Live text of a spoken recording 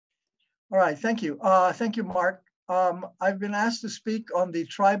All right, thank you. Thank you, Mark. I've been asked to speak on the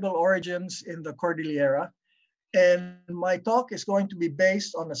tribal origins in the Cordillera, and my talk is going to be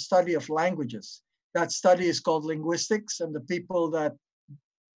based on a study of languages. That study is called linguistics, and the people that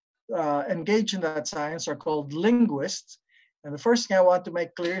engage in that science are called linguists. And the first thing I want to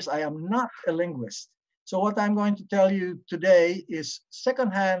make clear is I am not a linguist. So what I'm going to tell you today is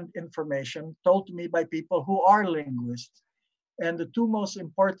secondhand information told to me by people who are linguists. And the two most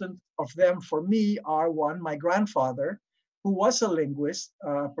important of them for me are one, my grandfather, who was a linguist,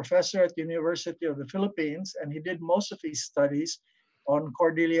 professor at the University of the Philippines, and he did most of his studies on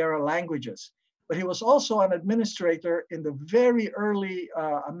Cordillera languages. But he was also an administrator in the very early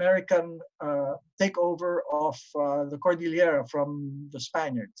American takeover of the Cordillera from the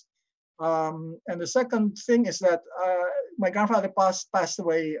Spaniards. And the second thing is that my grandfather passed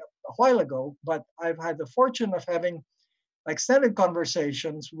away a while ago, but I've had the fortune of having extended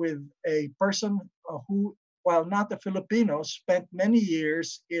conversations with a person who, while not a Filipino, spent many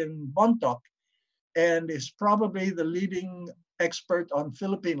years in Bontoc and is probably the leading expert on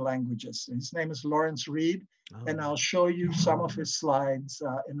Philippine languages. His name is Lawrence Reed, and I'll show you some of his slides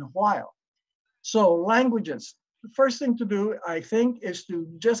in a while. So languages. The first thing to do, I think, is to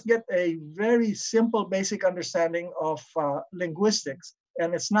just get a very simple, basic understanding of linguistics,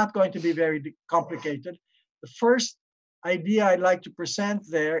 and it's not going to be very complicated. The first idea I'd like to present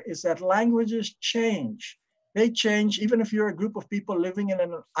there is that languages change. They change even if you're a group of people living in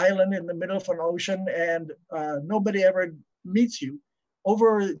an island in the middle of an ocean and nobody ever meets you.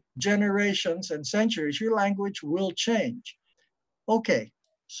 Over generations and centuries, your language will change. Okay,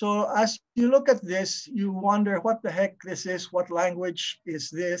 so as you look at this, you wonder what the heck this is, what language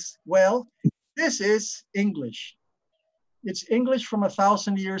is this? Well, this is English. It's English from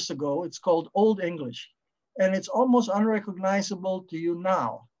 1,000 years ago. It's called Old English, and it's almost unrecognizable to you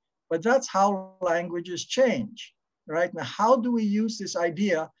now. But that's how languages change, right? Now, how do we use this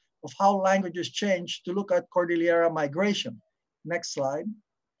idea of how languages change to look at Cordillera migration? Next slide.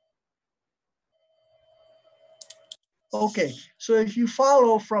 Okay, so if you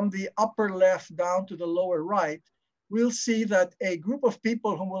follow from the upper left down to the lower right, we'll see that a group of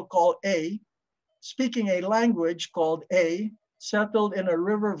people whom we'll call A, speaking a language called A, settled in a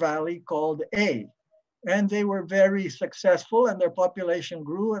river valley called A. And they were very successful and their population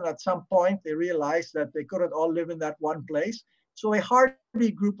grew. And at some point they realized that they couldn't all live in that one place. So a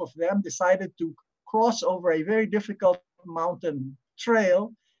hardy group of them decided to cross over a very difficult mountain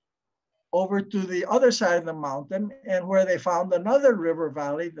trail over to the other side of the mountain, and where they found another river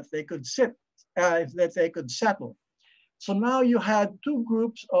valley that they could settle. So now you had two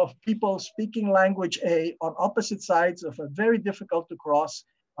groups of people speaking language A on opposite sides of a very difficult to cross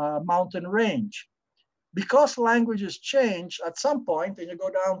mountain range. Because languages change at some point, and you go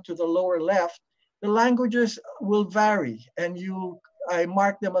down to the lower left, the languages will vary, and I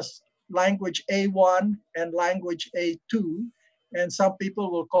mark them as language A1 and language A2, and some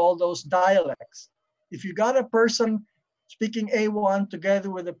people will call those dialects. If you got a person speaking A1 together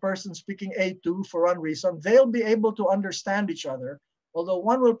with a person speaking A2 for one reason, they'll be able to understand each other, although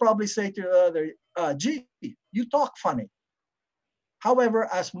one will probably say to the other, gee, you talk funny. However,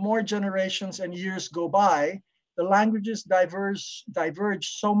 as more generations and years go by, the languages diverge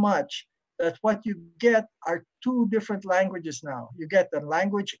so much that what you get are two different languages now. You get a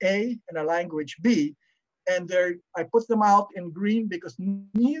language A and a language B, and I put them out in green because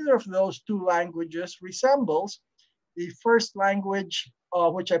neither of those two languages resembles the first language,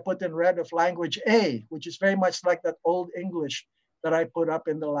 which I put in red, of language A, which is very much like that Old English that I put up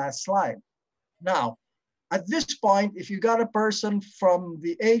in the last slide. Now, at this point, if you got a person from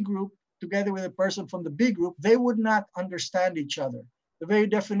the A group together with a person from the B group, they would not understand each other. The very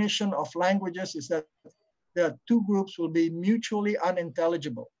definition of languages is that the two groups will be mutually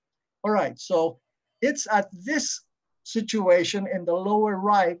unintelligible. All right, so it's at this situation in the lower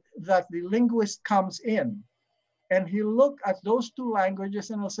right that the linguist comes in, and he'll look at those two languages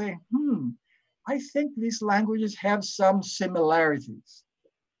and he'll say, I think these languages have some similarities.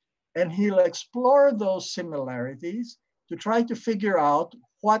 And he'll explore those similarities to try to figure out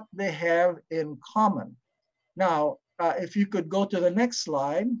what they have in common. Now, if you could go to the next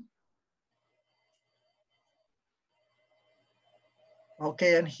slide.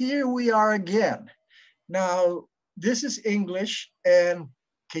 Okay, and here we are again. Now, this is English, and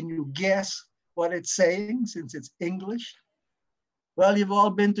can you guess what it's saying since it's English? Well, you've all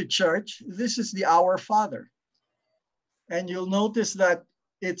been to church. This is the Our Father. And you'll notice that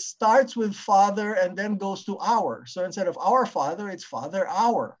it starts with Father and then goes to our. So instead of Our Father, it's Father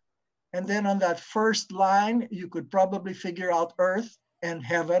Our. And then on that first line, you could probably figure out earth and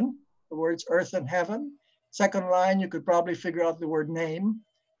heaven. the words earth and heaven. Second line, you could probably figure out the word name,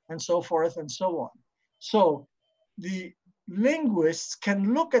 and so forth and so on. So the linguists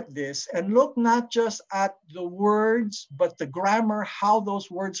can look at this and look not just at the words, but the grammar, how those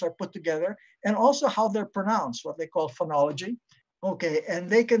words are put together, and also how they're pronounced, what they call phonology. Okay, and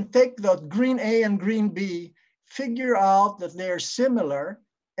they can take the green A and green B, figure out that they're similar,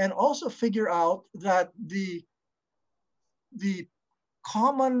 and also figure out that the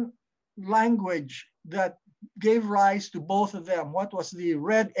common language that gave rise to both of them, what was the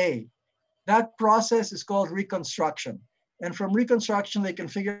red A? That process is called reconstruction. And from reconstruction, they can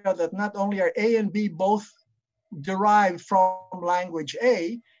figure out that not only are A and B both derived from language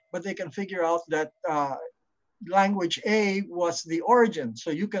A, but they can figure out that language A was the origin.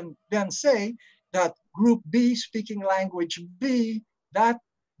 So you can then say that group B speaking language B, that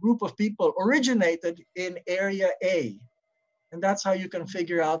group of people originated in area A. And that's how you can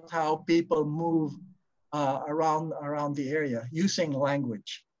figure out how people move around the area using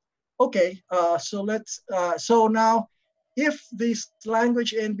language. Okay, so now if these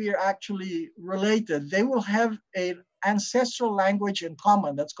language A and B are actually related, they will have an ancestral language in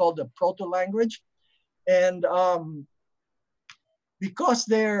common. That's called the proto-language. And because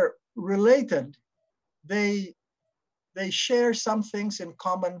they're related, they share some things in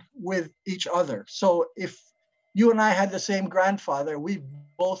common with each other. So if you and I had the same grandfather, we'd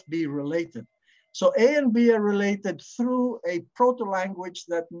both be related. So A and B are related through a proto-language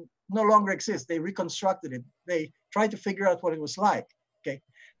that no longer exists. They reconstructed it. They tried to figure out what it was like. Okay.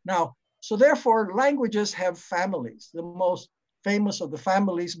 Now, so therefore, languages have families. The most famous of the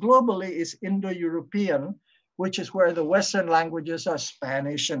families globally is Indo-European, which is where the Western languages are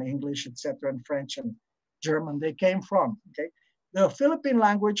Spanish and English, etc., and French and German. They came from. Okay. The Philippine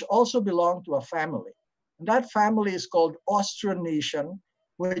language also belonged to a family. And that family is called Austronesian,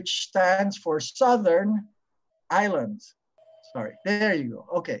 which stands for Southern Islands. Sorry, there you go.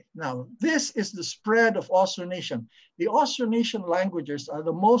 Okay, now this is the spread of Austronesian. The Austronesian languages are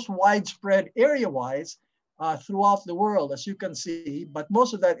the most widespread area-wise throughout the world, as you can see, but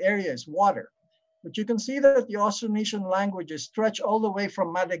most of that area is water. But you can see that the Austronesian languages stretch all the way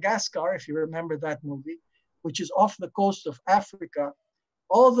from Madagascar, if you remember that movie, which is off the coast of Africa,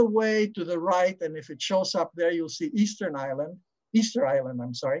 all the way to the right. And if it shows up there, you'll see Easter Island,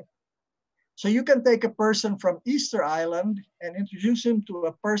 I'm sorry. So you can take a person from Easter Island and introduce him to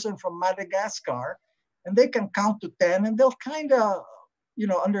a person from Madagascar, and they can count to 10 and they'll kind of,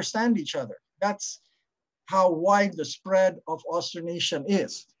 understand each other. That's how wide the spread of Austronesian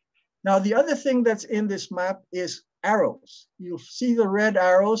is. Now, the other thing that's in this map is arrows. You'll see the red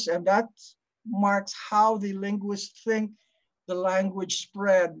arrows, and that marks how the linguists think the language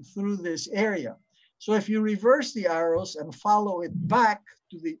spread through this area. So if you reverse the arrows and follow it back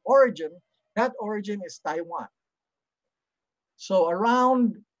to the origin, that origin is Taiwan. So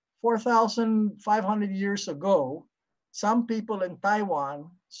around 4,500 years ago, some people in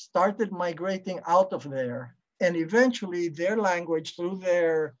Taiwan started migrating out of there, and eventually their language through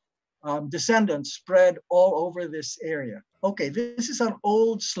their descendants spread all over this area. Okay, this is an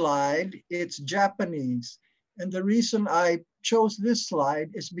old slide. It's Japanese. And the reason I chose this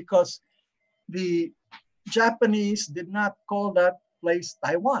slide is because the Japanese did not call that place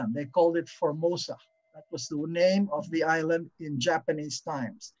Taiwan. They called it Formosa. That was the name of the island in Japanese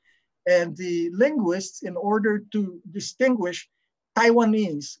times. And the linguists, in order to distinguish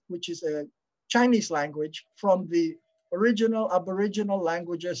Taiwanese, which is a Chinese language, from the original Aboriginal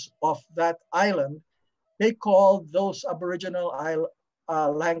languages of that island, they called those Aboriginal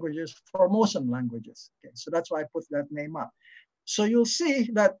languages Formosan languages. Okay, so that's why I put that name up. So you'll see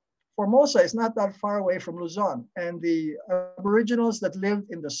that Formosa is not that far away from Luzon, and the Aboriginals that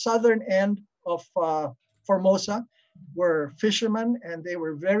lived in the southern end of Formosa were fishermen, and they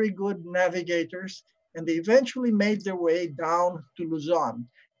were very good navigators, and they eventually made their way down to Luzon,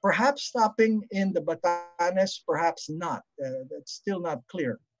 perhaps stopping in the Batanes, perhaps not. That's still not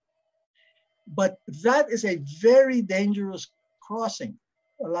clear. But that is a very dangerous crossing.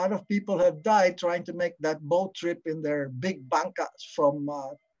 A lot of people have died trying to make that boat trip in their big bangkas from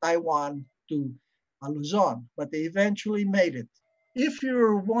Taiwan to Luzon, but they eventually made it. If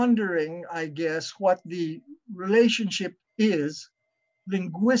you're wondering, I guess, what the relationship is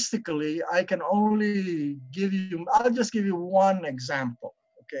linguistically, I can only I'll just give you one example,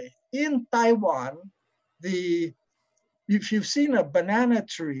 okay? In Taiwan, if you've seen a banana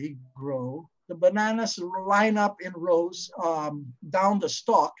tree grow, the bananas line up in rows down the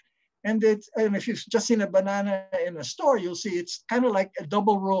stalk. And if you've just seen a banana in a store, you'll see it's kind of like a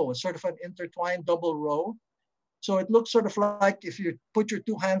double row, a sort of an intertwined double row. So it looks sort of like if you put your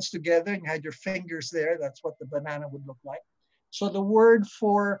two hands together and you had your fingers there, that's what the banana would look like. So the word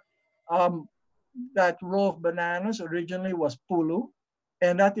for um, that row of bananas originally was pulu,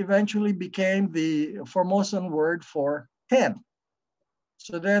 and that eventually became the Formosan word for 10.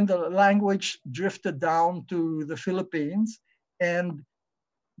 So then the language drifted down to the Philippines, and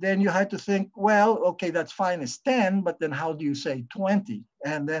then you had to think, well, okay, that's fine, it's 10, but then how do you say 20?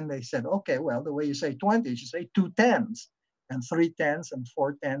 And then they said, okay, well, the way you say 20 is you say two tens, and three tens, and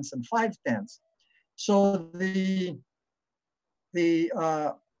four tens, and five tens. So the the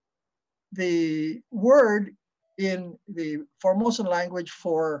word in the Formosan language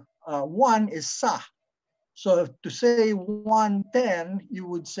for one is sa. So to say 110, you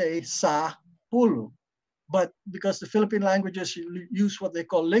would say sa pulu. But because the Philippine languages use what they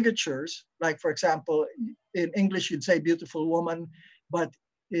call ligatures, like for example, in English you'd say beautiful woman, but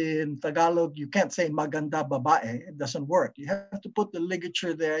in Tagalog you can't say maganda babae. It doesn't work. You have to put the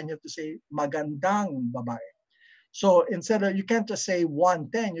ligature there and you have to say magandang babae. So instead of, you can't just say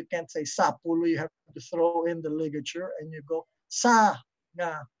 110, you can't say sa pulo, you have to throw in the ligature and you go sa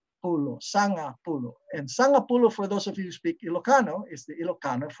nga pulo, sanga pulo. And sanga pulo, for those of you who speak Ilocano, is the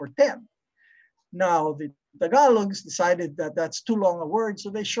Ilocano for 10. Now, the Tagalogs decided that that's too long a word, so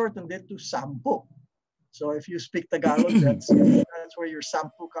they shortened it to sampu. So if you speak Tagalog, that's where your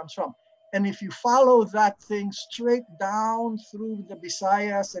sampu comes from. And if you follow that thing straight down through the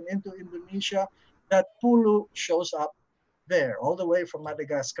Visayas and into Indonesia, that pulu shows up there, all the way from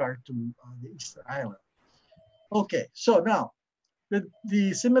Madagascar to the Easter Island. Okay, so now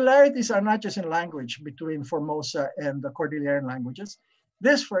the similarities are not just in language between Formosa and the Cordilleran languages.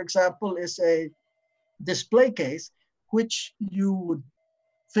 This, for example, is a display case, which you would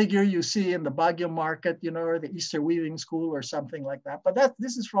figure you see in the Baguio market, you know, or the Easter weaving school or something like that. But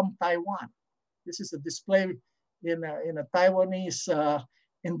this is from Taiwan. This is a display in a Taiwanese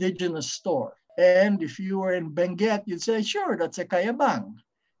indigenous store. And if you were in Benguet, you'd say, sure, that's a kayabang.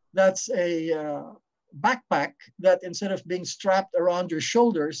 That's a backpack that instead of being strapped around your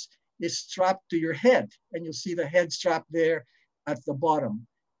shoulders, is strapped to your head. And you'll see the head strap there at the bottom.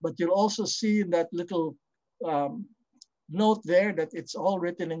 But you'll also see in that little note there that it's all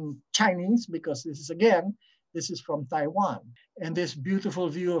written in Chinese, because this is from Taiwan. And this beautiful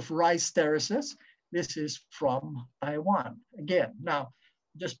view of rice terraces, this is from Taiwan. Again, now,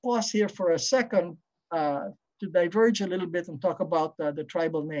 just pause here for a second to diverge a little bit and talk about the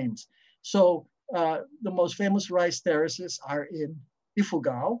tribal names. So the most famous rice terraces are in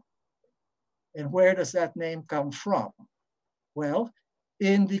Ifugao. And where does that name come from? Well,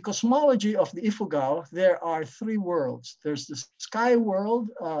 in the cosmology of the Ifugao, there are three worlds. There's the sky world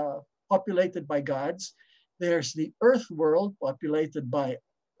populated by gods. There's the earth world populated by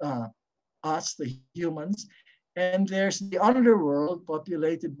us, the humans. And there's the underworld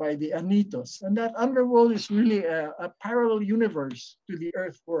populated by the Anitos. And that underworld is really a parallel universe to the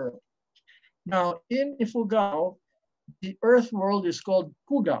earth world. Now, in Ifugao, the earth world is called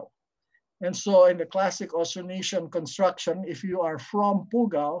Pugao. And so in the classic Austronesian construction, if you are from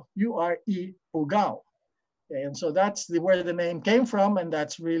Pugao, you are I Pugao. Okay, and so that's where the name came from, and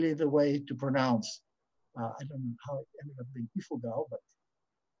that's really the way to pronounce. I don't know how it ended up being Ifugao, but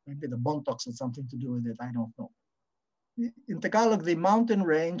maybe the Bontocs had something to do with it, I don't know. In Tagalog, the mountain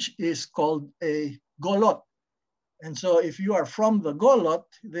range is called a golot. And so if you are from the golot,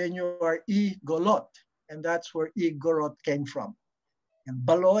 then you are Igorot, and that's where Igorot came from. And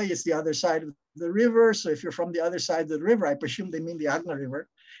Baloy is the other side of the river. So if you're from the other side of the river, I presume they mean the Agna River,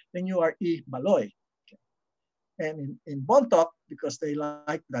 then you are I Baloy. Okay. And in Bontoc, because they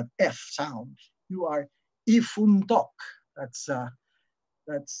like that F sound, you are I Funtok. That's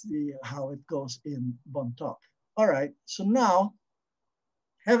how it goes in Bontoc. All right, so now,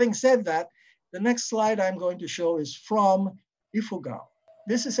 having said that, the next slide I'm going to show is from Ifugao.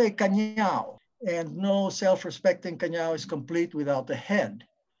 This is a kanyao. And no self-respecting kanyao is complete without the head.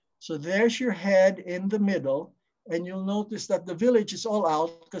 So there's your head in the middle, and you'll notice that the village is all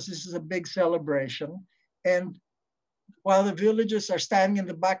out because this is a big celebration. And while the villagers are standing in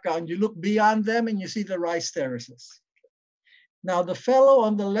the background, you look beyond them and you see the rice terraces. Now, the fellow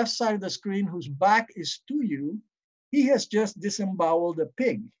on the left side of the screen whose back is to you, he has just disemboweled a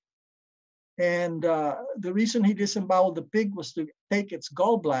pig. And the reason he disemboweled the pig was to take its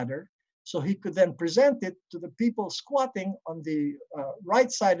gallbladder, so he could then present it to the people squatting on the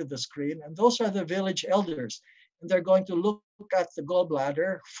right side of the screen. And those are the village elders. And they're going to look at the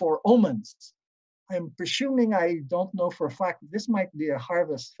gallbladder for omens. I'm presuming, I don't know for a fact, this might be a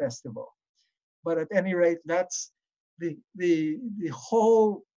harvest festival. But at any rate, that's the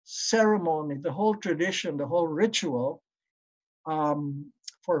whole ceremony, the whole tradition, the whole ritual,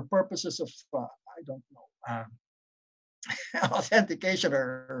 for purposes of, I don't know, authentication,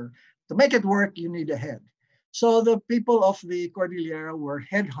 or to make it work, you need a head. So the people of the Cordillera were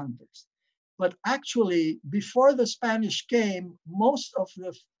headhunters. But actually, before the Spanish came, most of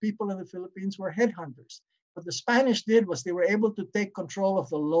the people in the Philippines were headhunters. What the Spanish did was they were able to take control of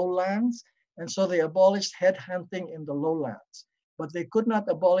the lowlands, and so they abolished headhunting in the lowlands. But they could not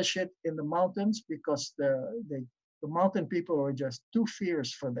abolish it in the mountains because the mountain people were just too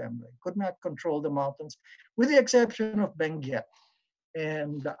fierce for them. They could not control the mountains, with the exception of Benguet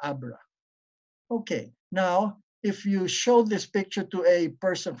and the Abra. Okay, now if you showed this picture to a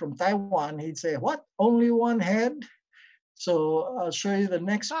person from Taiwan, he'd say, "What? Only one head?" So I'll show you the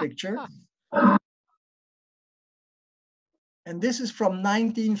next picture. And this is from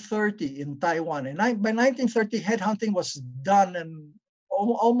 1930 in Taiwan. And by 1930, headhunting was done and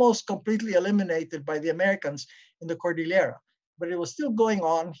almost completely eliminated by the Americans in the Cordillera. But it was still going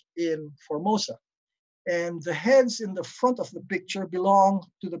on in Formosa. And the heads in the front of the picture belong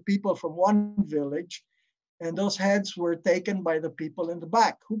to the people from one village. And those heads were taken by the people in the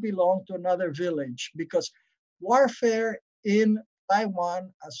back who belonged to another village, because warfare in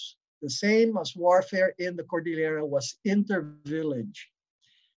Taiwan, as the same as warfare in the Cordillera, was inter-village.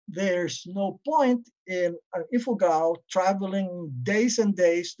 There's no point in an Ifugao traveling days and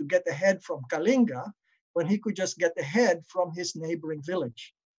days to get a head from Kalinga when he could just get a head from his neighboring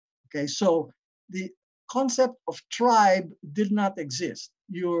village. Okay, so the concept of tribe did not exist.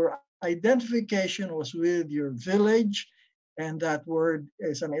 Your identification was with your village, and that word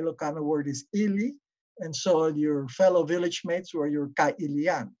is an Ilocano word, is ili, and so your fellow village mates were your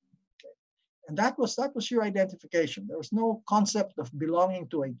kailian. Okay. And that was your identification. There was no concept of belonging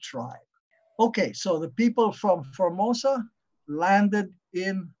to a tribe. Okay, so the people from Formosa landed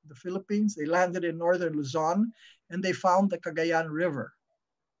in the Philippines. They landed in northern Luzon, and they found the Cagayan River.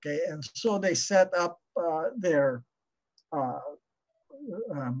 Okay, and so they set up their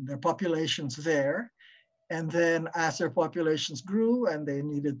populations there. And then as their populations grew and they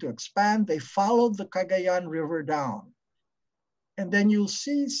needed to expand, they followed the Cagayan River down. And then you'll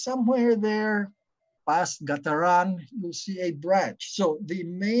see somewhere there, past Gataran, you'll see a branch. So the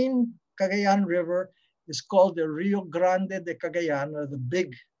main Cagayan River is called the Rio Grande de Cagayan, or the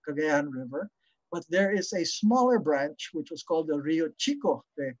Big Cagayan River. But there is a smaller branch, which was called the Rio Chico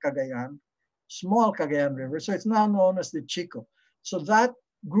de Cagayan, small Cagayan River. So it's now known as the Chico. So that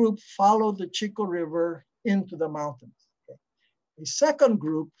group followed the Chico River into the mountains. Okay. A second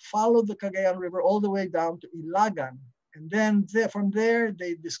group followed the Cagayan River all the way down to Ilagan. And then from there,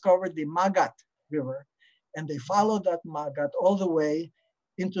 they discovered the Magat River. And they followed that Magat all the way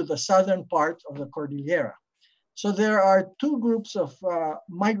into the southern part of the Cordillera. So there are two groups of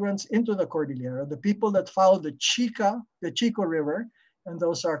migrants into the Cordillera: the people that follow the Chico River, and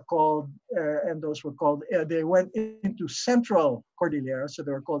those were called, they went into Central Cordillera, so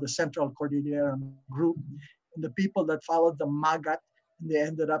they were called the Central Cordilleran group. And the people that followed the Magat, and they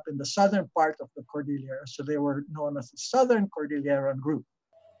ended up in the southern part of the Cordillera, so they were known as the Southern Cordilleran group.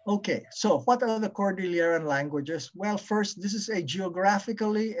 Okay, so what are the Cordilleran languages? Well, first, this is a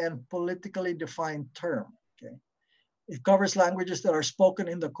geographically and politically defined term. Okay, it covers languages that are spoken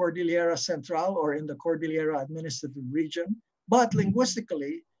in the Cordillera Central or in the Cordillera Administrative Region. But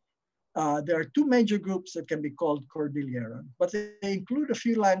linguistically, there are two major groups that can be called Cordilleran, but they include a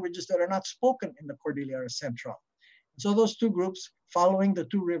few languages that are not spoken in the Cordillera Central. So those two groups following the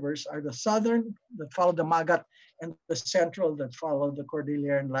two rivers are the southern that follow the Magat and the central that follow the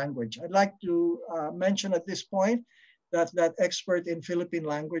Cordilleran language. I'd like to mention at this point that that expert in Philippine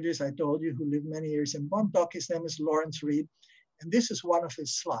languages I told you, who lived many years in Bontoc, his name is Lawrence Reed, and this is one of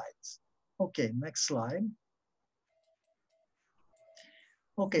his slides. Okay, next slide.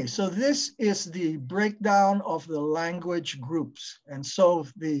 Okay, so this is the breakdown of the language groups. And so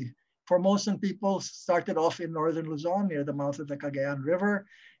the Formosan people started off in northern Luzon near the mouth of the Cagayan River.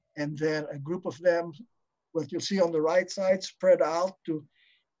 And then a group of them, what you'll see on the right side, spread out to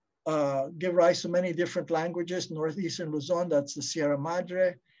give rise to many different languages. Northeastern Luzon, that's the Sierra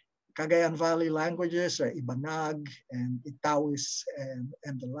Madre. Cagayan Valley languages are Ibanag and Itawis and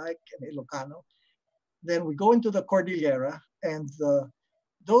the like, and Ilocano. Then we go into the Cordillera, and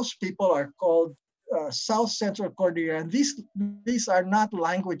those people are called South Central Cordillera. And these are not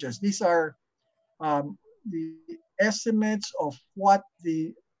languages. These are the estimates of what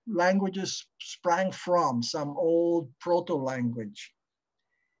the languages sprang from, some old proto-language.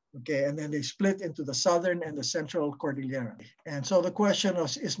 Okay, and then they split into the southern and the central Cordillera. And so the question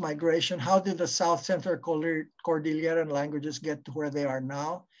is migration. How did the South Central Cordilleran languages get to where they are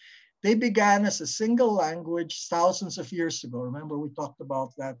now? They began as a single language thousands of years ago. Remember, we talked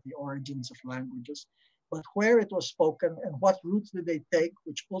about that, the origins of languages. But where it was spoken and what roots did they take,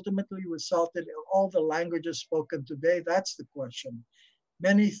 which ultimately resulted in all the languages spoken today, that's the question.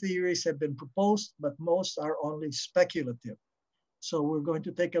 Many theories have been proposed, but most are only speculative. So we're going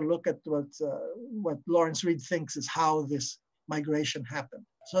to take a look at what Lawrence Reed thinks is how this migration happened.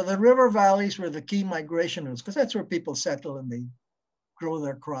 So the river valleys were the key migration routes because that's where people settle and they grow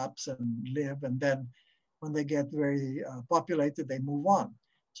their crops and live. And then when they get very populated, they move on.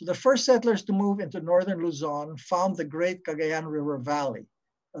 So the first settlers to move into northern Luzon found the great Cagayan River Valley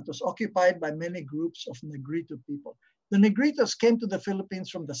that was occupied by many groups of Negrito people. The Negritos came to the Philippines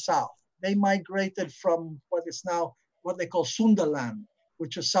from the south. They migrated from what is now what they call Sundaland,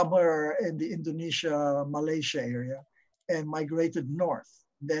 which is somewhere in the Indonesia, Malaysia area, and migrated north.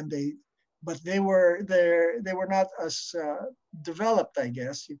 Then but they were there. They were not as developed, I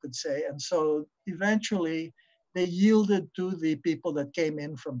guess you could say, and so eventually they yielded to the people that came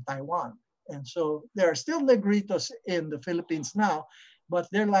in from Taiwan. And so there are still Negritos in the Philippines now, but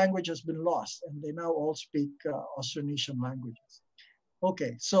their language has been lost, and they now all speak Austronesian languages.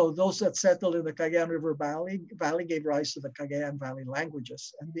 Okay, so those that settled in the Cagayan River Valley gave rise to the Cagayan Valley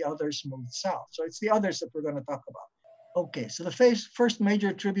languages, and the others moved south. So it's the others that we're going to talk about. Okay, so the first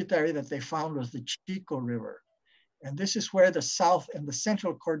major tributary that they found was the Chico River. And this is where the South and the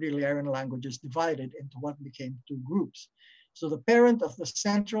Central Cordilleran languages divided into what became two groups. So the parent of the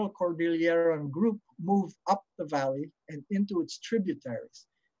Central Cordilleran group moved up the valley and into its tributaries,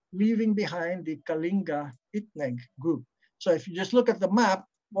 leaving behind the Kalinga-Itneg group. So if you just look at the map,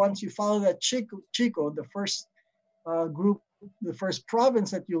 once you follow that Chico, the first group, the first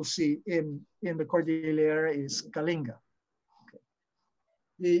province that you'll see in the Cordillera is Kalinga.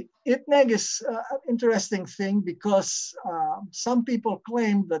 The Itneg is an interesting thing because some people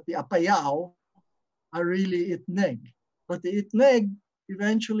claim that the Apayao are really Itneg, but the Itneg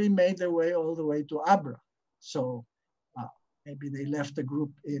eventually made their way all the way to Abra. So maybe they left the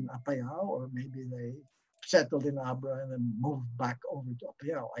group in Apayao, or maybe they settled in Abra and then moved back over to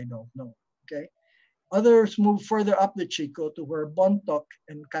Apayao. I don't know. Okay. Others moved further up the Chico to where Bontoc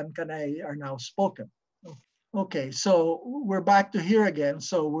and Kankanay are now spoken. Okay, so we're back to here again.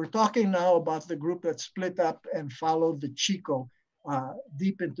 So we're talking now about the group that split up and followed the Chico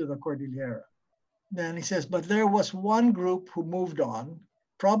deep into the Cordillera. Then he says, but there was one group who moved on,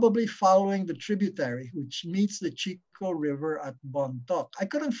 probably following the tributary, which meets the Chico River at Bontoc. I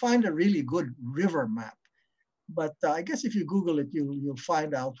couldn't find a really good river map, but I guess if you Google it, you'll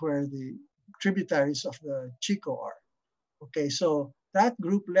find out where the tributaries of the Chico are. Okay, so that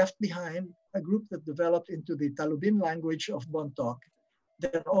group left behind a group that developed into the Talubin language of Bontoc,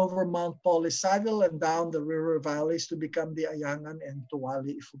 then over Mount Polisadel and down the river valleys to become the Ayangan and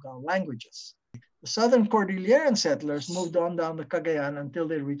Tuwali Ifugao languages. The southern Cordilleran settlers moved on down the Cagayan until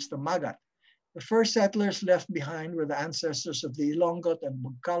they reached the Magat. The first settlers left behind were the ancestors of the Ilongot and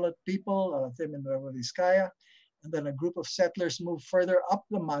Bugkalot people, Alatim and Nueva Vizcaya, and then a group of settlers moved further up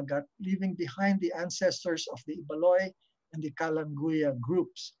the Magat, leaving behind the ancestors of the Ibaloy and the Kalanguya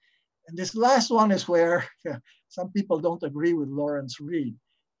groups. And this last one is where some people don't agree with Lawrence Reed.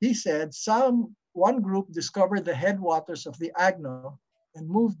 He said one group discovered the headwaters of the Agno and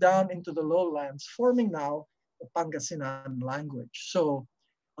moved down into the lowlands, forming now the Pangasinan language. So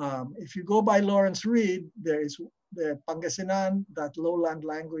if you go by Lawrence Reed, there is the Pangasinan, that lowland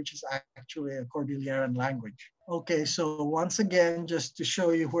language is actually a Cordilleran language. Okay, so once again, just to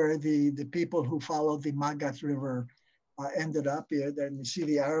show you where the people who followed the Magat River ended up here, then you see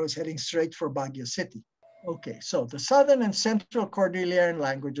the arrows heading straight for Baguio City. Okay, so the southern and central Cordilleran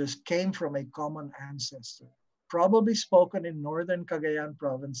languages came from a common ancestor, probably spoken in northern Cagayan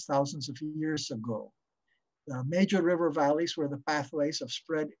province thousands of years ago. The major river valleys were the pathways of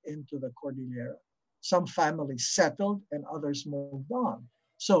spread into the Cordillera. Some families settled and others moved on.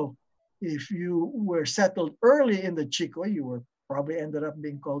 So if you were settled early in the Chico, you were probably ended up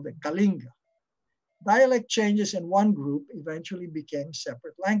being called a Kalinga. Dialect changes in one group eventually became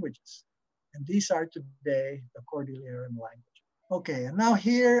separate languages. And these are today the Cordilleran language. Okay, and now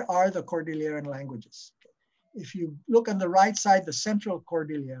here are the Cordilleran languages. If you look on the right side, the central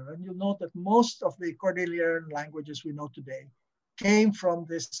Cordilleran, you'll note that most of the Cordilleran languages we know today came from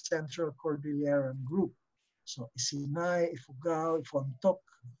this central Cordilleran group. So Isinay, Ifugao, Ifontok,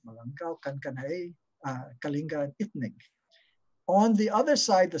 Malangao, Kankanay, Kalinga, and Itneg. On the other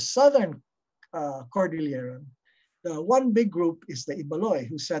side, the southern Cordilleran, The one big group is the Ibaloy,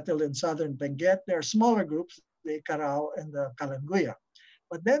 who settled in southern Benguet. There are smaller groups, the Icarao and the Kalanguya.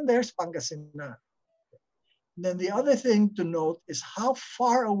 But then there's Pangasinan. And then the other thing to note is how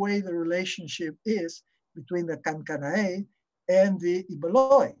far away the relationship is between the Kankanaey and the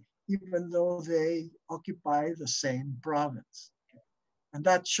Ibaloy, even though they occupy the same province. And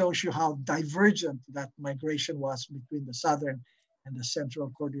that shows you how divergent that migration was between the southern and the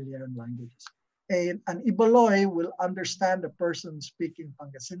central Cordilleran languages. An Ibaloy will understand a person speaking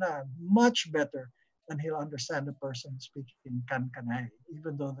Pangasinan much better than he'll understand a person speaking Kankanay,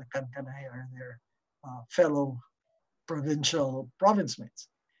 even though the Kankanay are their fellow province mates.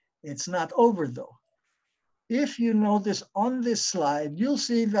 It's not over though. If you notice on this slide, you'll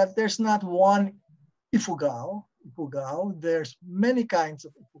see that there's not one Ifugao. There's many kinds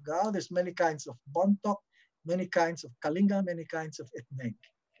of Ifugao. There's many kinds of Bontok, many kinds of Kalinga, many kinds of Itneg.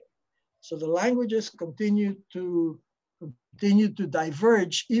 So the languages continue to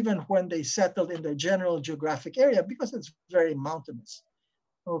diverge even when they settled in the general geographic area because it's very mountainous.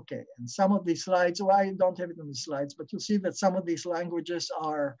 Okay, and some of these slides, well, I don't have it on the slides, but you'll see that some of these languages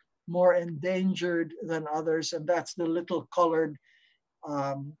are more endangered than others, and that's the little colored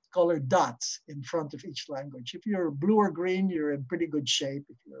dots in front of each language. If you're blue or green, you're in pretty good shape.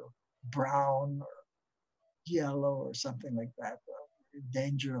 If you're brown or yellow or something like that, in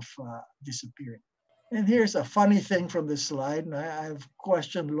danger of disappearing. And here's a funny thing from this slide, and I've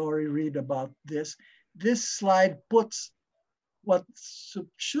questioned Lori Reed about this. This slide puts what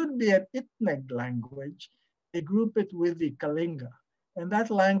should be an Itneg language, they group it with the Kalinga. And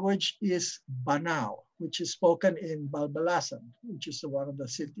that language is Banao, which is spoken in Balbalasan, which is one of the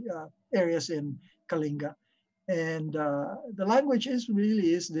city areas in Kalinga. And the language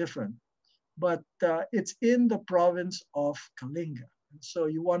really is different, but it's in the province of Kalinga. And so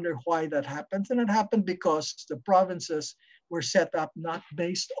you wonder why that happens. And it happened because the provinces were set up not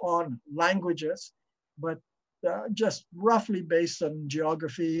based on languages, but just roughly based on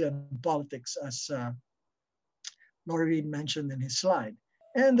geography and politics, as Lori Reed mentioned in his slide.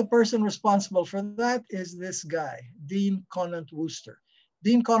 And the person responsible for that is this guy, Dean Conant Worcester.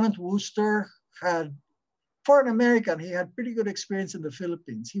 Dean Conant Worcester had, for an American, he had pretty good experience in the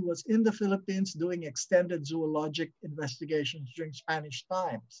Philippines. He was in the Philippines doing extended zoologic investigations during Spanish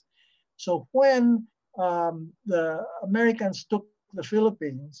times. So when the Americans took the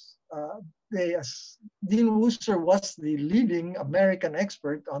Philippines, Dean Worcester was the leading American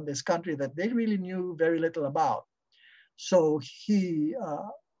expert on this country that they really knew very little about. So he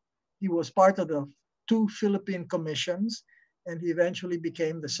was part of the 2 Philippine commissions, and he eventually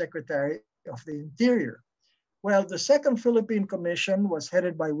became the Secretary of the Interior. Well, the second Philippine Commission was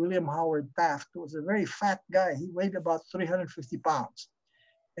headed by William Howard Taft, who was a very fat guy. He weighed about 350 pounds.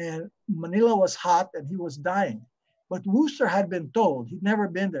 And Manila was hot and he was dying. But Worcester had been told, he'd never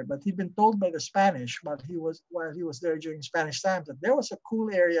been there, but he'd been told by the Spanish while he was there during Spanish times that there was a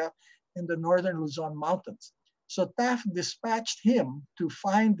cool area in the northern Luzon mountains. So Taft dispatched him to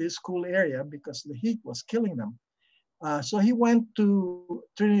find this cool area because the heat was killing them. So he went to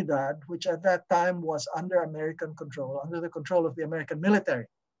Trinidad, which at that time was under American control, under the control of the American military.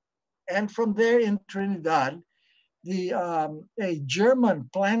 And from there in Trinidad, a German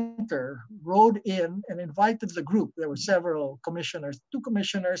planter rode in and invited the group. There were several commissioners, 2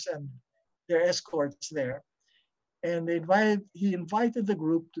 commissioners and their escorts there. And he invited the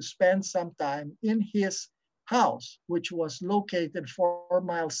group to spend some time in his house, which was located 4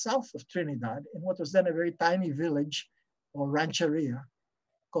 miles south of Trinidad in what was then a very tiny village or rancheria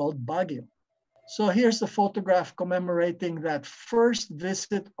called Baguio. So here's the photograph commemorating that first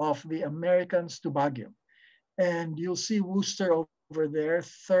visit of the Americans to Baguio. And you'll see Worcester over there,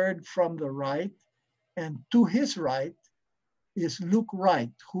 third from the right. And to his right is Luke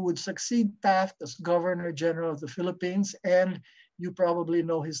Wright, who would succeed Taft as Governor General of the Philippines. And you probably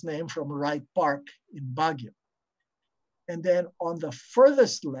know his name from Wright Park in Baguio. And then on the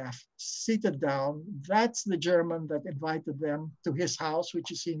furthest left, seated down, that's the German that invited them to his house, which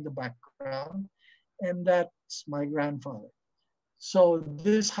you see in the background. And that's my grandfather. So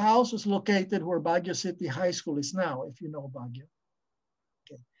this house was located where Baguio City High School is now, if you know Baguio.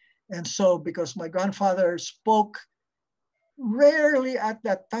 Okay. And so because my grandfather spoke rarely at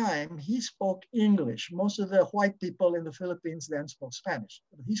that time, he spoke English. Most of the white people in the Philippines then spoke Spanish.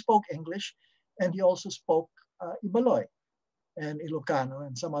 He spoke English, and he also spoke Ibaloy and Ilocano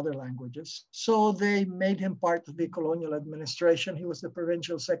and some other languages. So they made him part of the colonial administration. He was the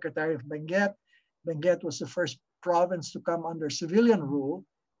provincial secretary of Benguet. Benguet was the first province to come under civilian rule.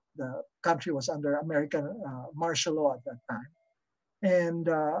 The country was under American martial law at that time. And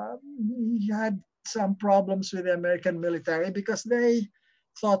he had some problems with the American military because they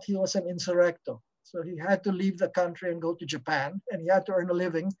thought he was an insurrecto. So he had to leave the country and go to Japan, and he had to earn a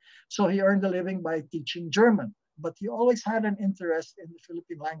living. So he earned a living by teaching German. But he always had an interest in the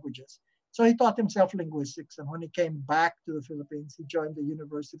Philippine languages. So he taught himself linguistics. And when he came back to the Philippines, he joined the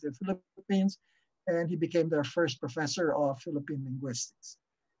University of the Philippines, and he became their first professor of Philippine linguistics.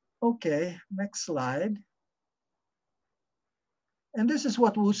 Okay, next slide. And this is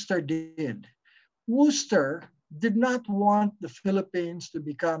what Worcester did. Worcester did not want the Philippines to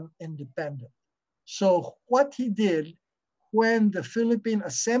become independent. So what he did when the Philippine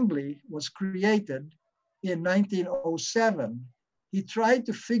Assembly was created in 1907, he tried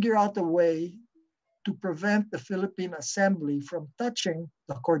to figure out a way to prevent the Philippine Assembly from touching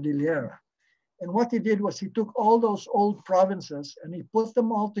the Cordillera. And what he did was he took all those old provinces and he put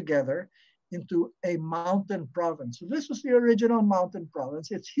them all together into a mountain province. So this was the original mountain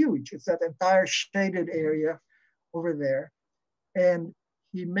province. It's huge. It's that entire shaded area over there. And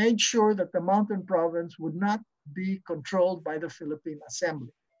he made sure that the mountain province would not be controlled by the Philippine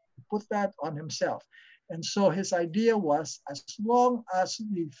Assembly. He put that on himself. And so his idea was, as long as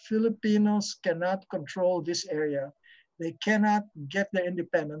the Filipinos cannot control this area, they cannot get their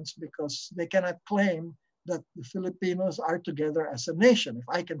independence because they cannot claim that the Filipinos are together as a nation. If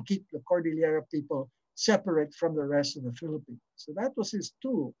I can keep the Cordillera people separate from the rest of the Philippines. So that was his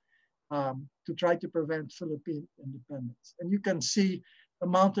tool to try to prevent Philippine independence. And you can see the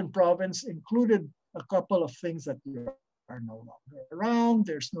mountain province included a couple of things that are no longer around.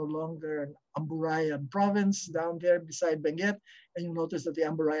 There's no longer an Amburayan province down there beside Benguet. And you notice that the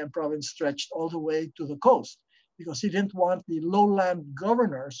Amburayan province stretched all the way to the coast because he didn't want the lowland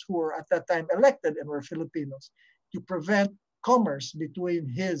governors who were at that time elected and were Filipinos to prevent commerce between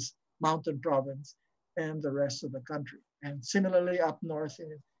his mountain province and the rest of the country. And similarly up north,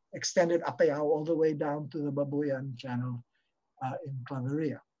 it extended Apayao all the way down to the Babuyan Channel in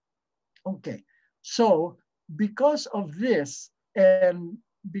Claveria. Okay, so because of this and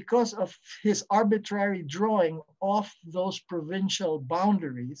because of his arbitrary drawing of those provincial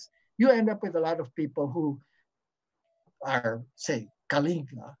boundaries, you end up with a lot of people who are, say,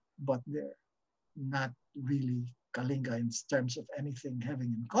 Kalinga, but they're not really Kalinga in terms of anything having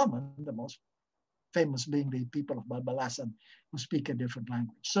in common, the most famous being the people of Balbalasan who speak a different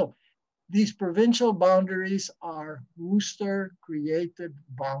language. So these provincial boundaries are Worcester-created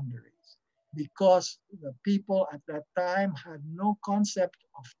boundaries because the people at that time had no concept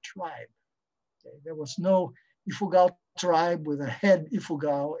of tribe. Okay? There was no Ifugao tribe with a head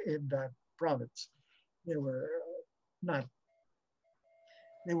Ifugao in that province. They were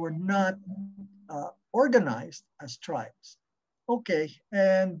not organized as tribes. Okay,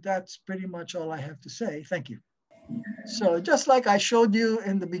 and that's pretty much all I have to say. Thank you. So just like I showed you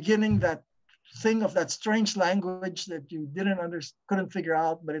in the beginning, that thing of that strange language that you couldn't figure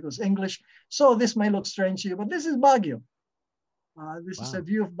out, but it was English. So this may look strange to you, but this is Baguio. This is a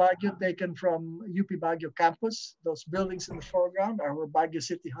view of Baguio taken from UP Baguio campus. Those buildings in the foreground are where Baguio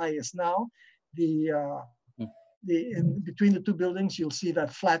City High is now. In between the two buildings, you'll see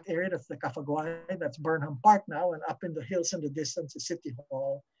that flat area. That's the Cafaguay. That's Burnham Park now. And up in the hills in the distance is City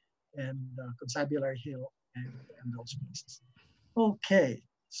Hall and Constabulary Hill and those places. Okay,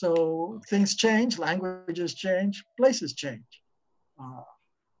 so things change, languages change, places change.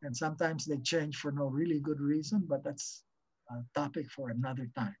 And sometimes they change for no really good reason, but that's a topic for another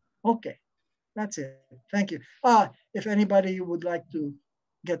time. Okay, that's it. Thank you. If anybody would like to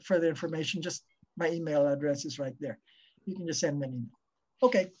get further information, just my email address is right there. You can just send me an email.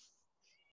 Okay,